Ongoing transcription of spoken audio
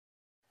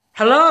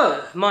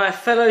Hello, my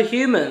fellow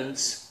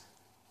humans.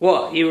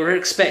 What, you were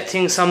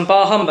expecting some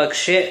bar humbug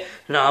shit?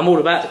 No, I'm all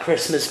about the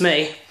Christmas,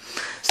 me.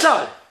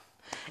 So,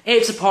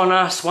 it's upon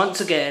us once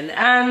again,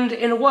 and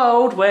in a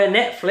world where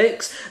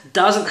Netflix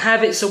doesn't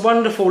have It's a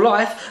Wonderful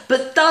Life,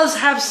 but does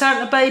have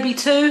Santa Baby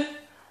too,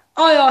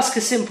 I ask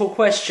a simple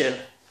question.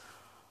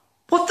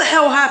 What the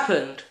hell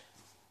happened?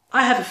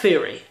 I have a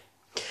theory.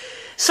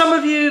 Some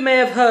of you may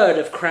have heard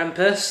of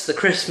Krampus, the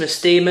Christmas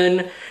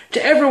demon.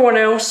 To everyone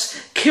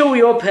else, kill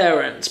your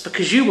parents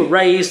because you were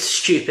raised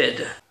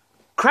stupid.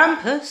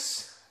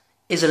 Krampus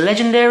is a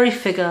legendary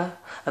figure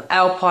of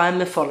Alpine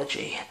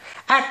mythology,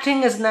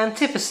 acting as an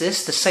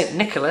antithesis to St.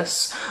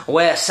 Nicholas,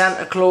 where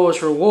Santa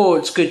Claus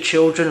rewards good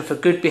children for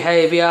good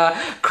behaviour.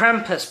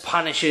 Krampus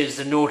punishes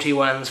the naughty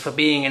ones for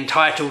being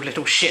entitled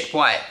little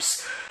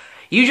shitwipes.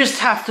 You just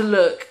have to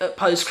look at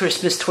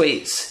post-Christmas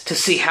tweets to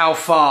see how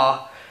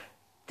far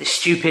the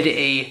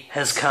stupidity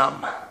has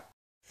come.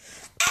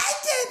 I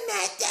told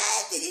my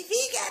dad that if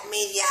he got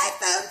me the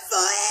iPhone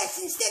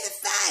 4S instead of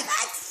 5,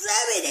 I'd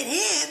throw it at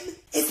him.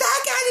 If I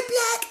got a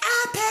black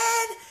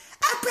Alpine,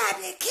 I'd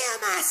probably kill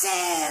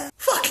myself.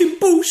 Fucking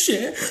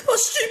bullshit. My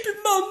stupid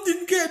mum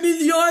didn't get me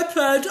the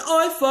iPad,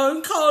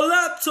 iPhone, car,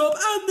 laptop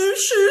and the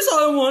shoes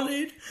I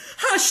wanted.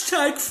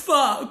 Hashtag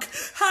fuck.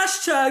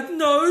 Hashtag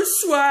no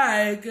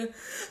swag.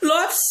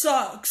 Life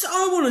sucks.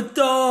 I want to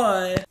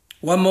die.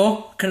 One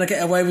more? Can I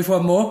get away with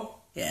one more?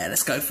 Yeah,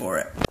 let's go for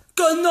it.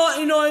 Got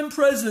 99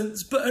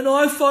 presents, but an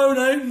iPhone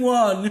ain't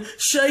one.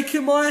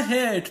 Shaking my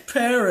head.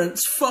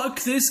 Parents,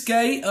 fuck this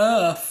gay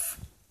earth.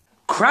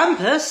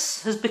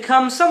 Krampus has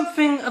become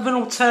something of an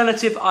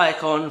alternative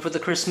icon for the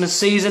Christmas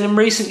season in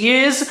recent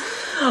years,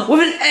 with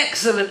an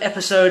excellent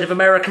episode of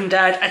American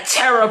Dad, a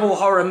terrible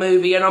horror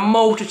movie, and a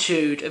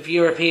multitude of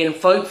European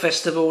folk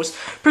festivals,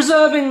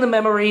 preserving the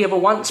memory of a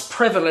once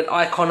prevalent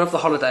icon of the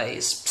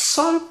holidays.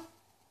 So,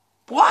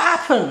 what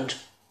happened?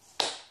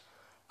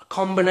 A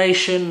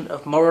combination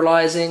of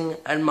moralising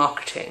and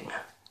marketing.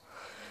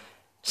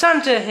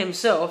 Santa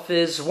himself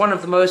is one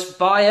of the most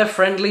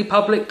buyer-friendly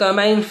public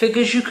domain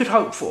figures you could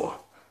hope for.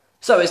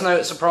 So it's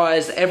no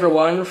surprise that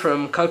everyone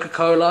from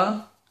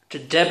Coca-Cola to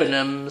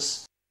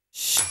Debenhams.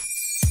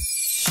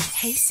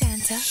 Hey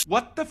Santa.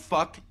 What the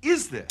fuck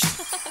is this?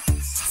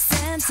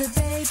 Santa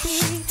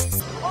baby.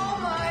 Oh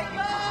my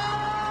god!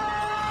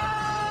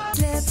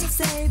 Slip a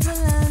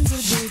sable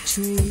under the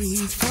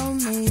tree for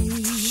me.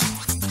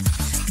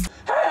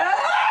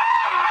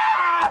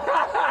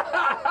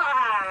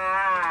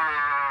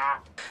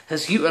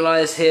 Has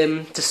utilised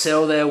him to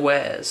sell their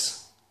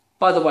wares.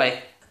 By the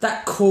way,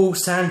 That cool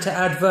Santa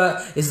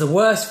advert is the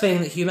worst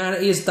thing that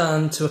humanity has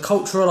done to a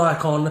cultural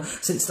icon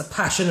since the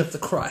Passion of the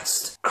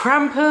Christ.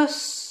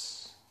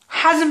 Krampus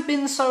hasn't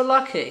been so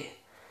lucky.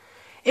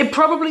 It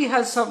probably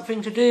has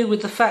something to do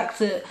with the fact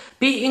that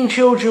beating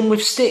children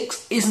with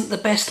sticks isn't the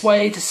best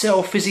way to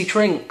sell fizzy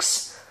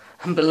drinks.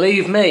 And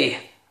believe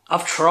me,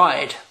 I've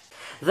tried.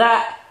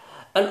 That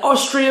and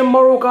Austrian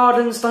moral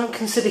gardens don't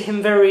consider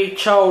him very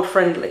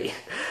child-friendly.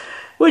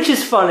 Which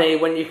is funny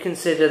when you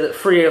consider that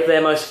 3 of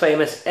their most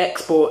famous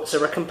exports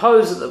are a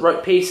composer that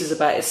wrote pieces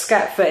about his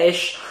scat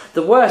fetish,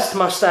 the worst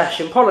moustache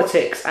in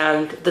politics,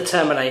 and the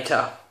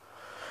Terminator.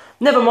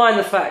 Never mind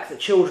the fact that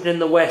children in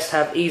the West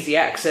have easy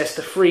access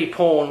to free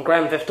porn,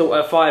 Grand Theft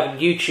Auto 5 and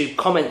YouTube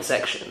comment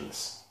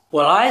sections.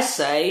 Well, I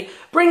say,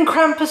 bring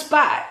Krampus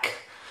back.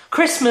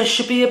 Christmas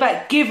should be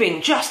about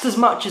giving just as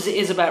much as it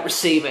is about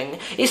receiving.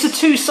 It's a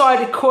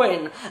two-sided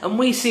coin, and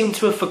we seem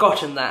to have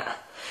forgotten that.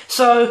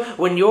 So,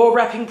 when you're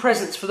wrapping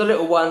presents for the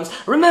little ones,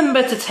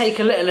 remember to take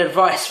a little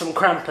advice from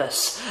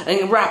Krampus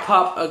and wrap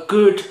up a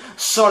good,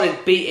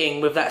 solid beating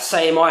with that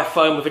same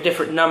iPhone with a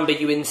different number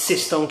you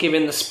insist on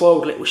giving the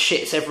spoiled little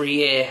shits every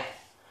year.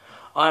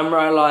 I'm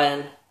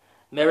Ryan.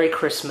 Merry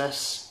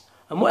Christmas.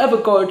 And whatever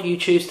God you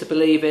choose to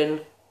believe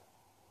in,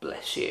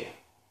 bless you.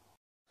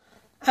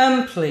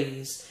 And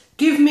please,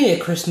 give me a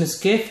Christmas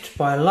gift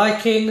by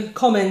liking,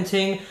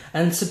 commenting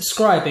and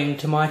subscribing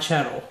to my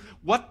channel.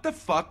 What the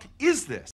fuck is this?